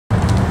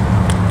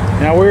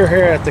Now we're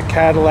here at the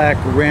Cadillac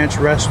Ranch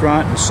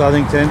Restaurant in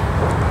Southington.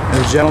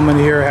 And the gentleman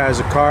here has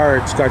a car.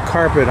 It's got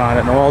carpet on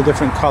it in all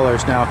different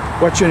colors. Now,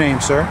 what's your name,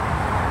 sir?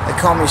 They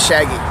call me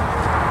Shaggy.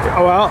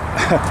 Oh, well,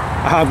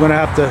 I'm going to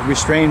have to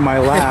restrain my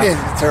laugh.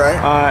 That's all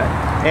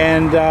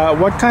right.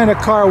 What kind of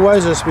car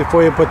was this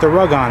before you put the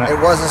rug on it? It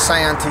was a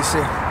Scion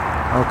TC.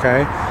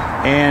 Okay.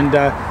 And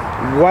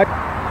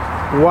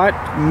what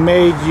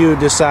made you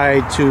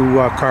decide to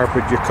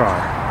carpet your car?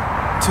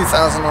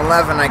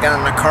 2011, I got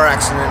in a car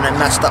accident and I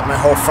messed up my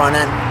whole front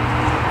end.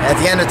 At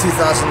the end of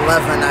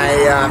 2011,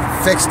 I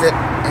fixed it,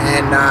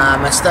 and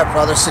my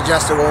stepbrother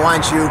suggested, well, why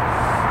don't you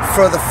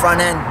throw the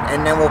front end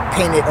and then we'll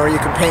paint it, or you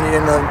can paint it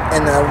in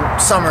the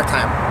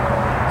summertime.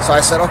 So I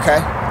said, okay.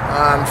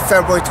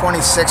 February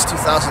 26,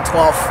 2012,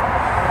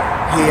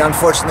 he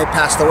unfortunately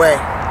passed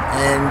away,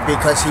 and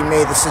because he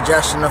made the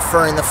suggestion of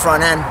furring the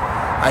front end,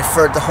 I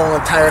furred the whole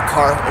entire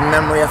car in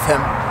memory of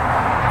him,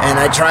 and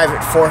I drive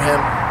it for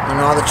him,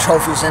 and all the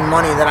trophies and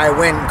money that I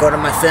win go to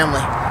my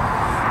family.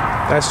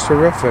 That's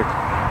terrific.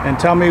 And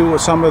tell me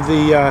what some of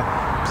the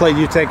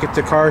you take it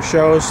to car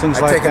shows, things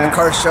like that? I take it to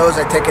car shows,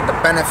 I take it to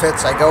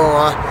benefits. I go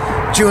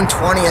June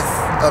 20th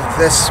of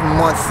this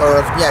month,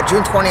 or yeah,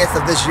 June 20th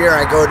of this year,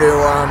 I go to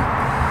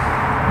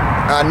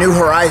New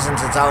Horizons.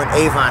 It's out in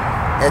Avon.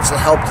 It's to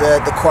help the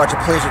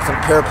quadriplegics and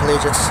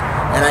paraplegics,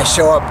 and I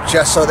show up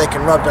just so they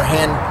can rub their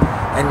hand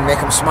and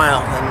make them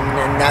smile,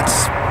 and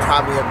that's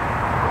probably a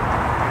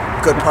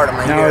good part of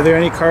my year. Now, are there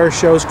any car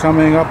shows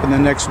coming up in the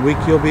next week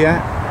you'll be at?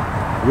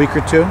 A week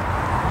or two?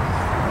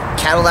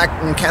 Cadillac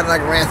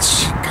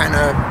Ranch kind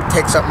of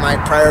takes up my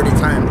priority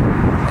time,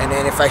 and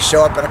then if I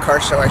show up at a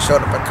car show, I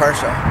showed up at a car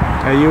show.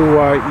 Now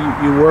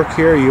you work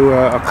here? You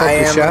a cook,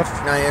 a chef?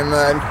 I am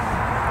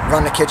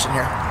run the kitchen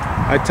here.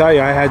 I tell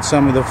you, I had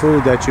some of the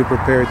food that you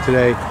prepared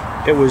today.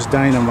 It was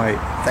dynamite.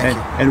 Thank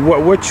you.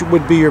 And which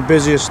would be your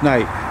busiest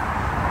night?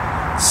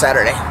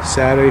 Saturday.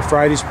 Saturday.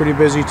 Friday's pretty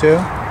busy too?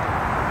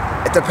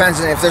 It depends.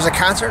 If there's a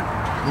concert,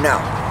 no.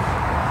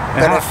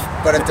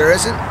 But if there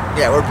isn't,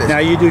 yeah, we're busy. Now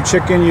you do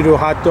chicken, you do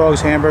hot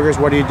dogs, hamburgers.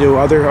 What do you do?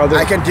 Other?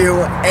 I can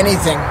do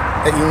anything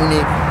that you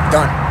need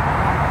done.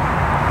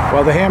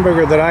 Well, the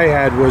hamburger that I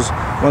had was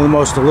one of the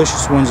most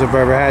delicious ones I've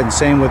ever had, and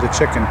same with the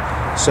chicken.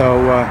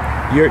 So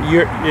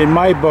you're in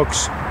my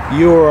books,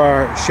 you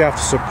are Chef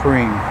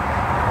Supreme,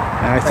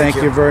 and I thank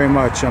you very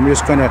much. I'm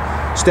just going to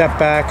step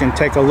back and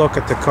take a look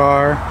at the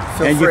car.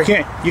 Feel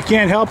free. You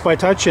can't help by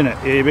touching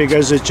it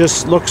because it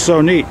just looks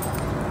so neat.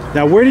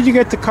 Now, where did you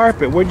get the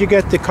carpet? Where did you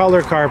get the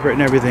color carpet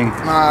and everything?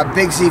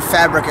 Big Z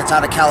Fabric. It's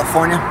out of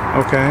California.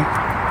 Okay.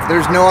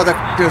 There's no other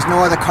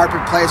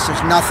carpet place.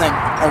 There's nothing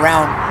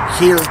around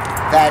here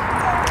that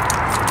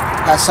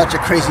has such a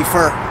crazy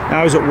fur.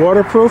 Now, is it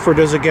waterproof or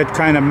does it get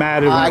kind of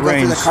matted when it rains? I go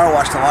through the car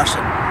wash to wash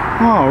it.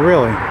 Oh,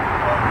 really?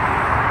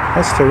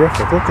 That's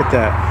terrific. Look at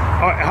that.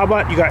 How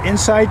about you got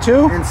inside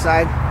too?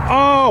 Inside.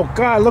 Oh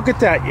God, look at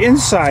that.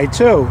 Inside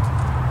too.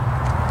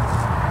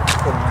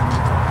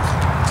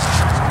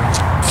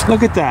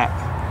 Look at that.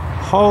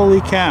 Holy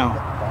cow.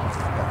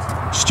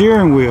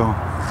 Steering wheel.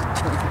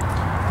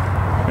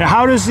 Now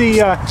how does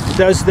the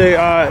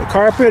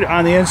carpet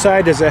on the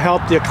inside, does it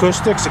help the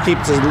acoustics to keep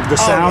the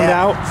sound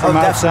out from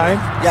outside?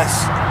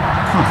 Yes.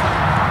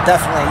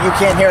 Definitely. You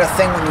can't hear a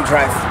thing when you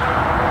drive.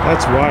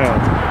 That's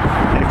wild.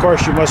 And of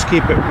course you must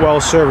keep it well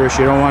serviced.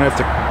 You don't want it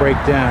to break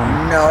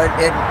down. No,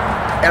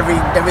 every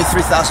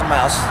 3,000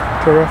 miles.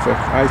 Terrific.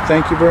 I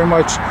thank you very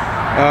much.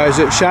 Is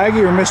it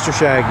Shaggy or Mr.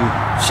 Shaggy?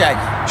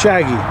 Shaggy.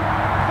 Shaggy.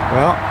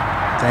 Well,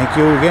 thank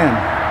you again.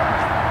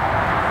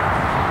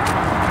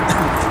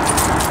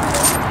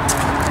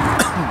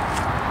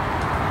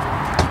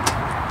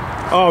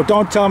 Oh,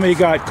 don't tell me you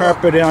got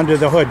carpet under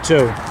the hood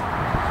too.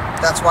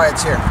 That's why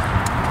it's here.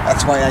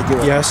 That's why I do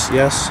it. Yes,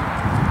 yes.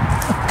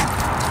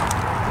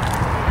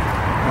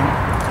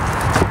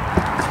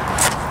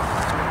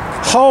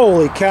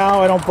 Holy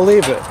cow, I don't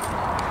believe it.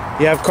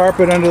 You have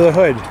carpet under the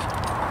hood.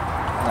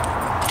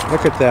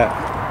 Look at that.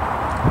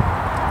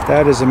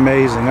 That is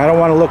amazing. I don't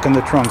want to look in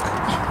the trunk.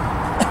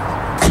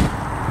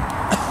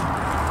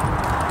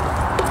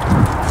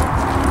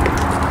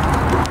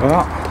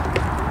 Well,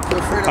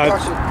 feel free to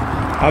touch it.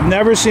 I've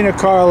never seen a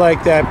car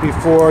like that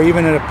before,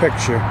 even in a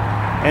picture.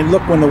 And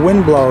look, when the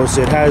wind blows,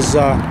 it has,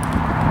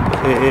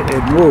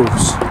 it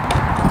moves.